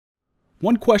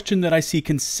One question that I see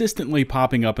consistently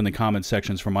popping up in the comment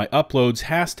sections for my uploads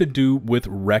has to do with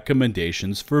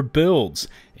recommendations for builds.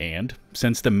 And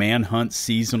since the Manhunt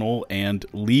seasonal and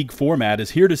league format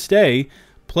is here to stay,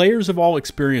 players of all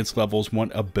experience levels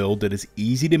want a build that is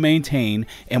easy to maintain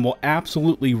and will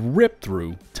absolutely rip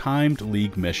through timed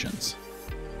league missions.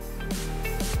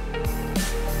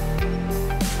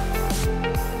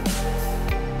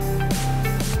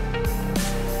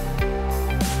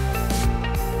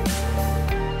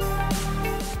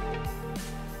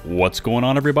 What's going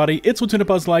on, everybody? It's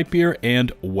LtBuzzLitebeer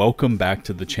and welcome back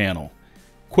to the channel.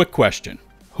 Quick question.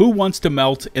 Who wants to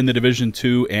melt in the Division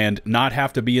 2 and not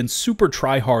have to be in super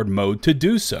try-hard mode to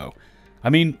do so? I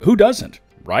mean, who doesn't,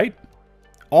 right?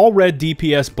 All red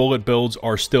DPS bullet builds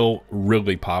are still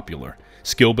really popular.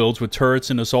 Skill builds with turrets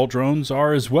and assault drones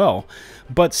are as well.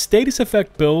 But status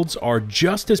effect builds are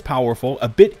just as powerful, a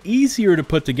bit easier to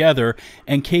put together,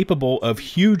 and capable of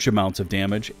huge amounts of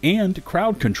damage and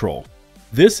crowd control.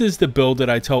 This is the build that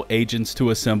I tell agents to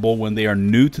assemble when they are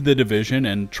new to the division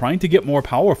and trying to get more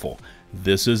powerful.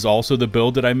 This is also the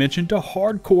build that I mentioned to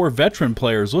hardcore veteran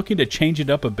players looking to change it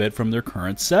up a bit from their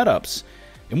current setups.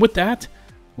 And with that,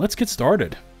 let's get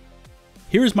started.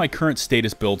 Here's my current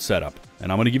status build setup, and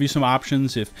I'm going to give you some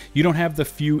options if you don't have the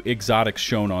few exotics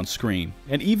shown on screen.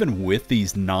 And even with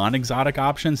these non-exotic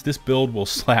options, this build will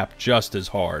slap just as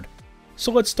hard.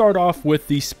 So let's start off with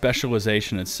the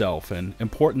specialization itself, and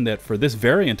important that for this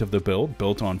variant of the build,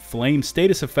 built on flame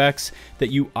status effects,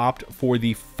 that you opt for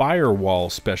the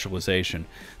firewall specialization.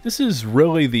 This is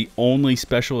really the only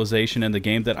specialization in the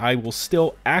game that I will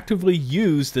still actively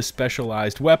use the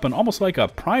specialized weapon, almost like a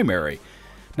primary.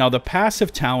 Now, the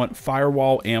passive talent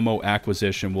Firewall Ammo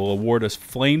Acquisition will award us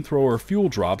flamethrower fuel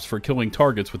drops for killing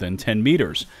targets within 10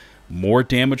 meters. More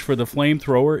damage for the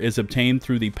flamethrower is obtained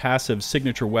through the passive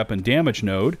signature weapon damage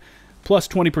node, plus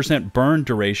 20% burn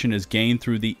duration is gained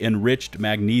through the enriched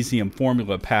magnesium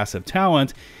formula passive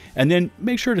talent, and then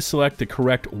make sure to select the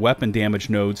correct weapon damage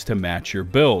nodes to match your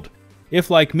build. If,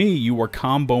 like me, you are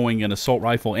comboing an assault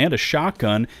rifle and a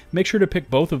shotgun, make sure to pick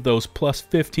both of those plus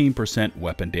 15%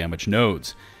 weapon damage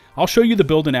nodes. I'll show you the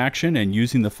build in action and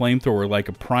using the flamethrower like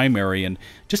a primary and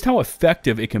just how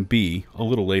effective it can be a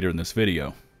little later in this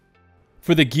video.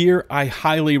 For the gear, I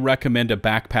highly recommend a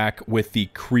backpack with the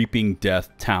Creeping Death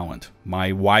talent.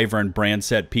 My Wyvern brand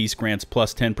set piece grants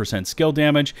plus 10% skill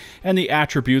damage, and the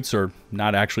attributes are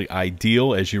not actually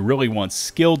ideal as you really want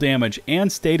skill damage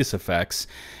and status effects,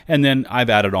 and then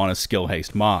I've added on a skill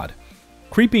haste mod.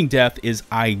 Creeping Death is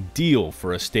ideal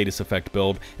for a status effect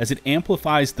build as it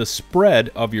amplifies the spread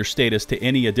of your status to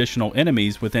any additional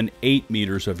enemies within 8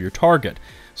 meters of your target.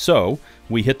 So,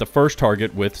 we hit the first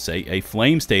target with, say, a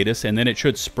flame status, and then it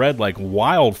should spread like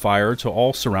wildfire to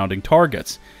all surrounding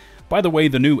targets. By the way,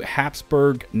 the new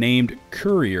Habsburg named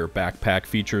Courier backpack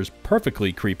features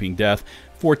perfectly Creeping Death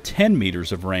for 10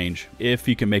 meters of range, if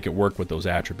you can make it work with those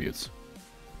attributes.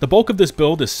 The bulk of this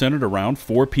build is centered around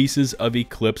 4 pieces of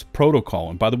Eclipse protocol,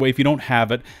 and by the way, if you don't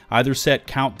have it, either set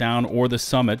Countdown or the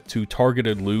Summit to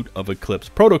targeted loot of Eclipse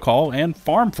protocol and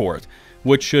farm for it,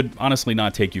 which should honestly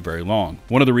not take you very long.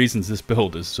 One of the reasons this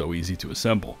build is so easy to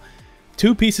assemble.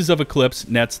 2 pieces of Eclipse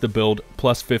nets the build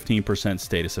plus 15%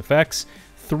 status effects,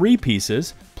 3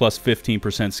 pieces plus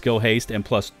 15% skill haste and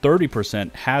plus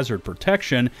 30% hazard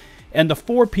protection, and the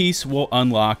 4 piece will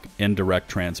unlock indirect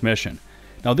transmission.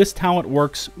 Now, this talent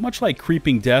works much like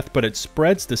Creeping Death, but it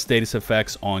spreads the status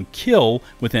effects on kill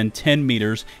within 10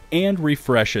 meters and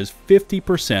refreshes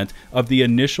 50% of the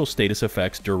initial status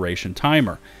effects duration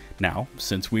timer. Now,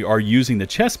 since we are using the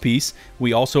Chestpiece,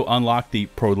 we also unlock the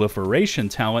Proliferation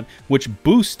talent, which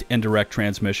boosts indirect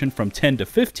transmission from 10 to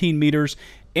 15 meters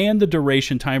and the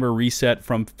duration timer reset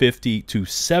from 50 to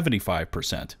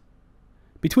 75%.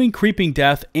 Between Creeping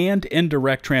Death and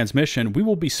indirect transmission, we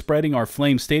will be spreading our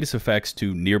flame status effects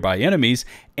to nearby enemies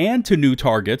and to new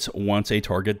targets once a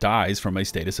target dies from a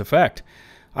status effect.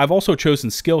 I've also chosen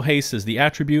Skill Haste as the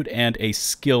attribute and a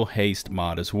Skill Haste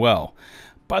mod as well.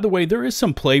 By the way, there is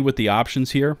some play with the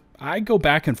options here. I go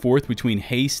back and forth between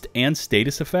haste and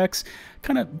status effects,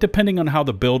 kind of depending on how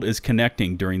the build is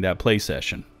connecting during that play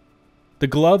session. The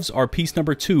gloves are piece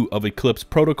number 2 of Eclipse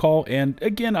protocol, and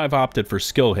again I've opted for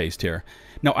skill haste here.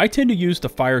 Now, I tend to use the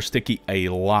fire sticky a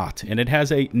lot, and it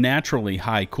has a naturally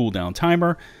high cooldown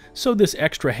timer, so this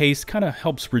extra haste kind of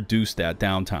helps reduce that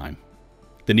downtime.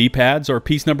 The Kneepads are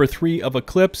piece number 3 of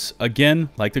Eclipse, again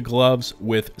like the gloves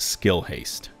with skill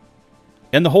haste.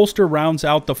 And the holster rounds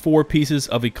out the 4 pieces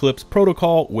of Eclipse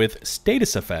protocol with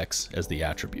status effects as the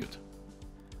attribute.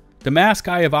 The mask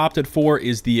I have opted for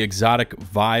is the exotic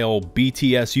Vile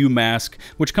BTSU mask,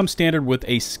 which comes standard with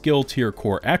a skill tier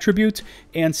core attribute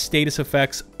and status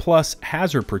effects plus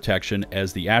hazard protection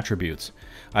as the attributes.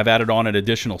 I've added on an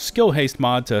additional skill haste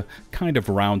mod to kind of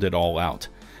round it all out.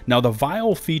 Now the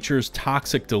Vile features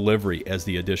toxic delivery as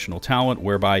the additional talent,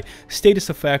 whereby status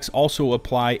effects also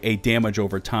apply a damage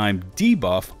over time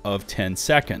debuff of 10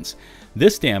 seconds.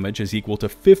 This damage is equal to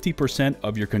 50%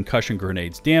 of your concussion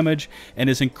grenade's damage and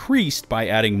is increased by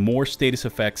adding more status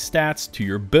effect stats to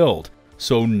your build.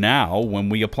 So now, when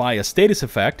we apply a status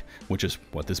effect, which is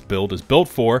what this build is built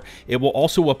for, it will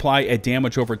also apply a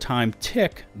damage over time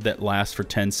tick that lasts for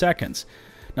 10 seconds.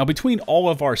 Now, between all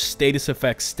of our status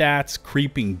effect stats,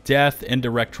 creeping death,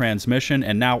 indirect transmission,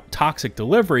 and now toxic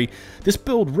delivery, this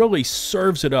build really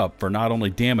serves it up for not only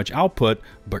damage output,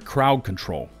 but crowd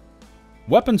control.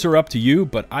 Weapons are up to you,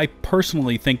 but I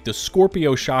personally think the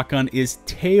Scorpio shotgun is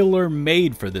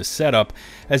tailor-made for this setup,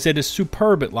 as it is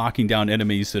superb at locking down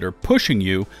enemies that are pushing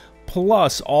you,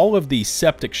 plus all of the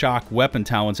septic shock weapon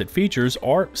talents it features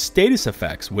are status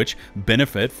effects, which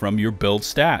benefit from your build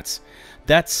stats.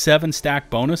 That 7-stack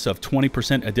bonus of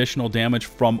 20% additional damage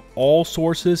from all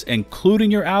sources,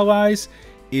 including your allies,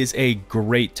 is a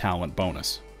great talent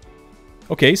bonus.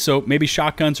 Okay, so maybe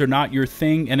shotguns are not your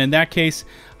thing, and in that case,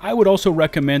 I would also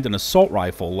recommend an assault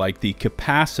rifle like the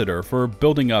Capacitor for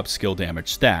building up skill damage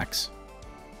stacks.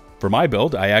 For my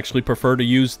build, I actually prefer to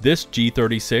use this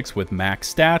G36 with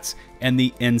max stats and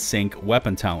the NSYNC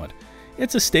weapon talent.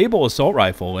 It's a stable assault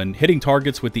rifle, and hitting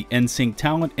targets with the NSYNC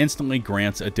talent instantly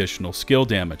grants additional skill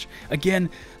damage. Again,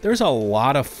 there's a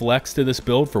lot of flex to this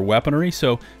build for weaponry,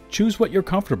 so choose what you're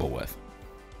comfortable with.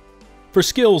 For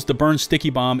skills, the Burn Sticky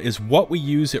Bomb is what we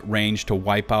use at range to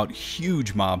wipe out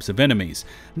huge mobs of enemies,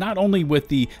 not only with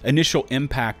the initial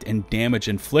impact and damage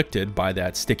inflicted by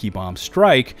that Sticky Bomb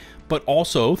strike, but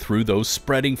also through those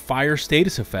spreading fire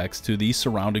status effects to the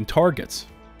surrounding targets.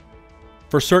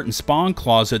 For certain spawn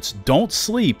closets, don't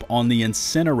sleep on the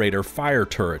Incinerator fire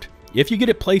turret. If you get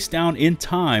it placed down in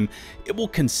time, it will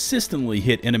consistently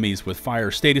hit enemies with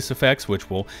fire status effects, which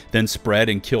will then spread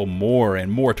and kill more and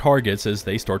more targets as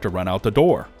they start to run out the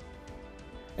door.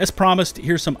 As promised,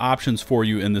 here's some options for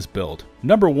you in this build.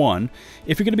 Number 1,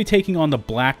 if you're going to be taking on the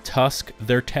Black Tusk,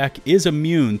 their tech is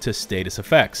immune to status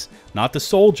effects. Not the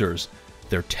soldiers,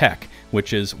 their tech,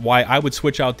 which is why I would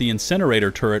switch out the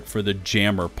Incinerator turret for the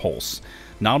Jammer Pulse.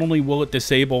 Not only will it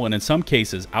disable and in some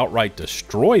cases outright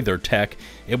destroy their tech,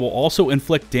 it will also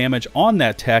inflict damage on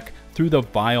that tech through the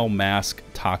Vile Mask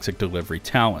Toxic Delivery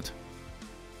talent.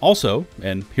 Also,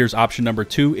 and here's option number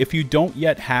 2, if you don't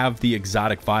yet have the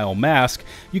exotic Vile Mask,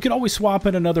 you can always swap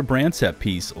in another brand set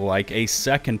piece, like a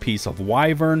second piece of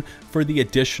Wyvern for the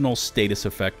additional status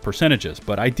effect percentages,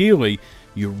 but ideally,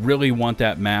 you really want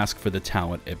that mask for the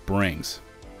talent it brings.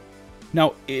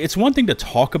 Now, it's one thing to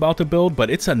talk about the build, but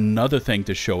it's another thing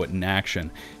to show it in action.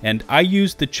 And I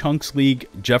used the Chunks League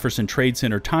Jefferson Trade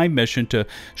Center time mission to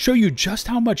show you just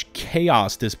how much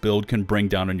chaos this build can bring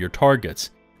down on your targets.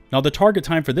 Now, the target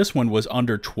time for this one was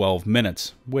under 12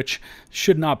 minutes, which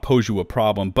should not pose you a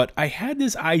problem, but I had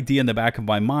this idea in the back of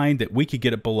my mind that we could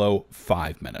get it below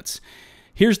 5 minutes.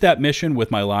 Here's that mission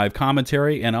with my live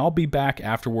commentary, and I'll be back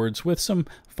afterwards with some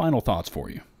final thoughts for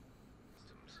you.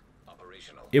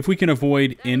 If we can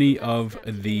avoid any of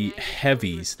the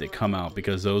heavies that come out,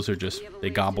 because those are just, they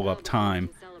gobble up time,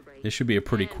 this should be a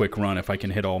pretty quick run if I can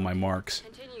hit all my marks.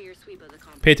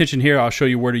 Pay attention here, I'll show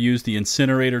you where to use the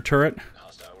Incinerator turret.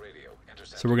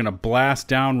 So we're going to blast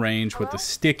downrange with the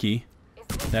Sticky.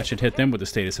 That should hit them with the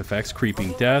status effects,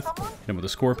 Creeping Death, and with the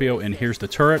Scorpio, and here's the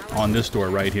turret on this door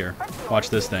right here. Watch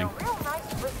this thing.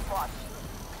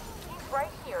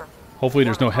 Hopefully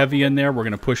there's no heavy in there. We're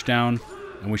going to push down,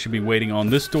 and we should be waiting on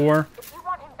this door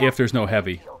if there's no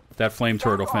heavy. That flame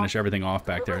turret will finish everything off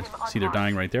back there. See, they're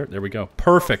dying right there. There we go.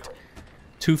 Perfect.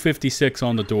 256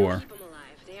 on the door.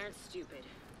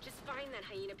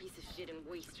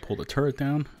 Pull the turret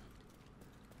down.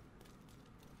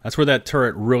 That's where that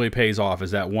turret really pays off, is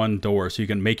that one door, so you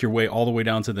can make your way all the way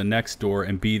down to the next door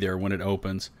and be there when it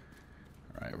opens.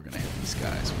 Alright, we're going to hit these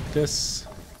guys with this.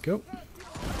 Go.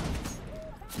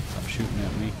 Stop shooting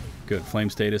at me. Good.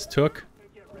 Flame status took.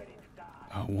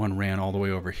 Oh, one ran all the way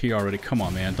over here already. Come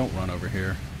on, man. Don't run over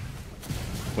here.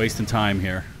 Wasting time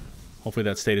here. Hopefully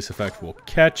that status effect will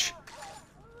catch.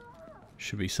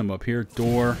 Should be some up here.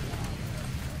 Door.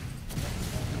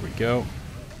 There we go.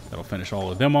 That'll finish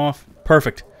all of them off.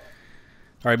 Perfect.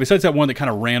 Alright, besides that one that kind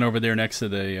of ran over there next to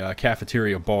the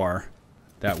cafeteria bar,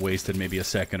 that wasted maybe a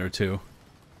second or two.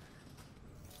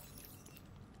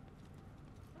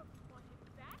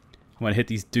 I'm going to hit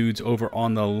these dudes over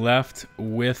on the left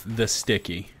with the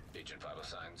sticky. Agent vital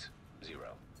signs, 0.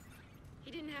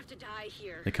 He didn't have to die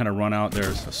here. They kind of run out.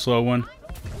 There's a slow one.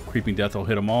 Creeping Death will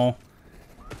hit them all.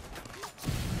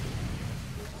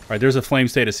 Alright, there's a flame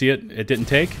status. See it? It didn't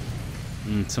take.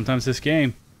 Sometimes this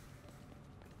game,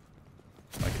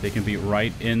 like, they can be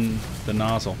right in the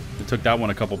nozzle. It took that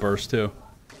one a couple bursts too.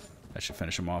 That should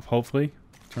finish him off, hopefully.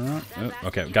 Turn around. Oh,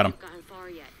 okay, got him.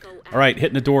 Alright,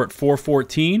 hitting the door at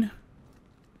 4:14.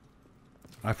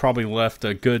 I probably left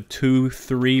a good 2,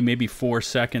 3, maybe 4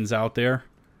 seconds out there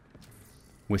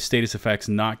with status effects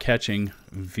not catching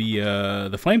via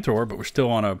the flamethrower, but we're still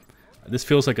on a... This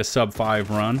feels like a sub-5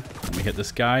 run. Let me hit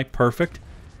this guy. Perfect.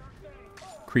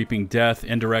 Creeping Death,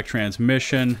 indirect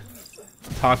transmission,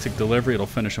 toxic delivery. It'll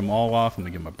finish them all off. Let me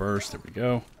give him a burst. There we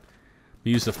go.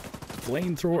 Use the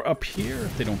flamethrower up here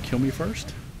if they don't kill me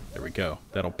first. There we go.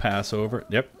 That'll pass over.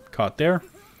 Yep, caught there.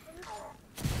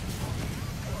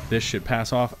 This should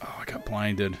pass off. Oh, I got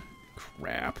blinded.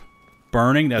 Crap.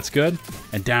 Burning, that's good.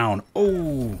 And down.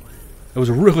 Oh, that was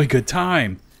a really good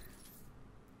time.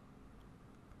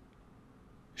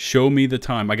 Show me the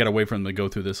time. I gotta wait for him to go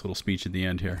through this little speech at the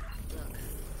end here. Look,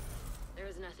 there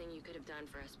was nothing you could have done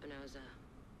for Espinosa.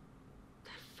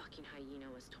 That fucking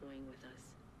hyena was toying with us.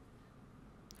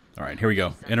 Alright, here we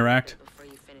go. Interact.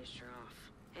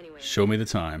 Anyway, show me the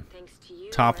time. You,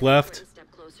 top left.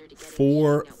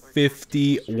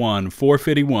 4:51.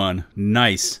 4:51.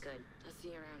 Nice.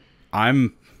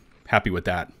 I'm happy with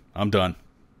that. I'm done.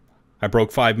 I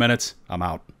broke 5 minutes. I'm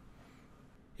out.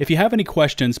 If you have any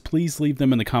questions, please leave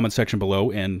them in the comment section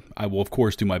below, and I will, of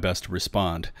course, do my best to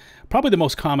respond. Probably the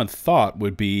most common thought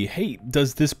would be, hey,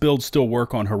 does this build still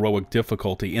work on heroic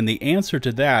difficulty? And the answer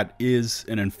to that is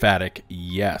an emphatic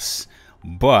yes.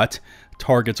 But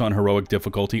targets on heroic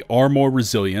difficulty are more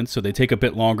resilient, so they take a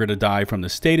bit longer to die from the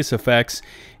status effects,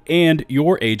 and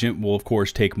your agent will, of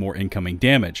course, take more incoming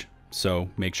damage. So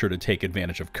make sure to take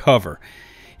advantage of cover.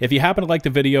 If you happen to like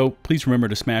the video, please remember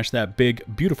to smash that big,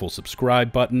 beautiful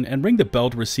subscribe button and ring the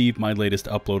bell to receive my latest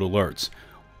upload alerts.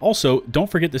 Also, don't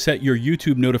forget to set your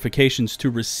YouTube notifications to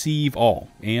receive all.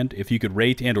 And if you could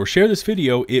rate and or share this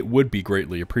video, it would be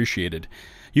greatly appreciated.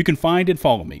 You can find and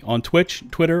follow me on Twitch,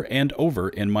 Twitter, and over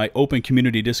in my open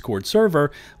community Discord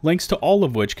server, links to all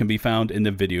of which can be found in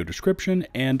the video description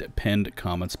and pinned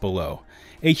comments below.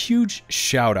 A huge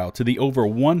shout out to the over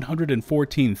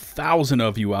 114,000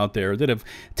 of you out there that have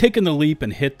taken the leap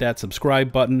and hit that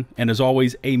subscribe button, and as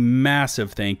always, a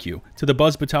massive thank you to the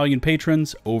Buzz Battalion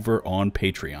patrons over on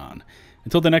Patreon.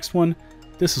 Until the next one,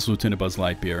 this is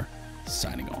LtBuzzLitebeer,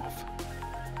 signing off.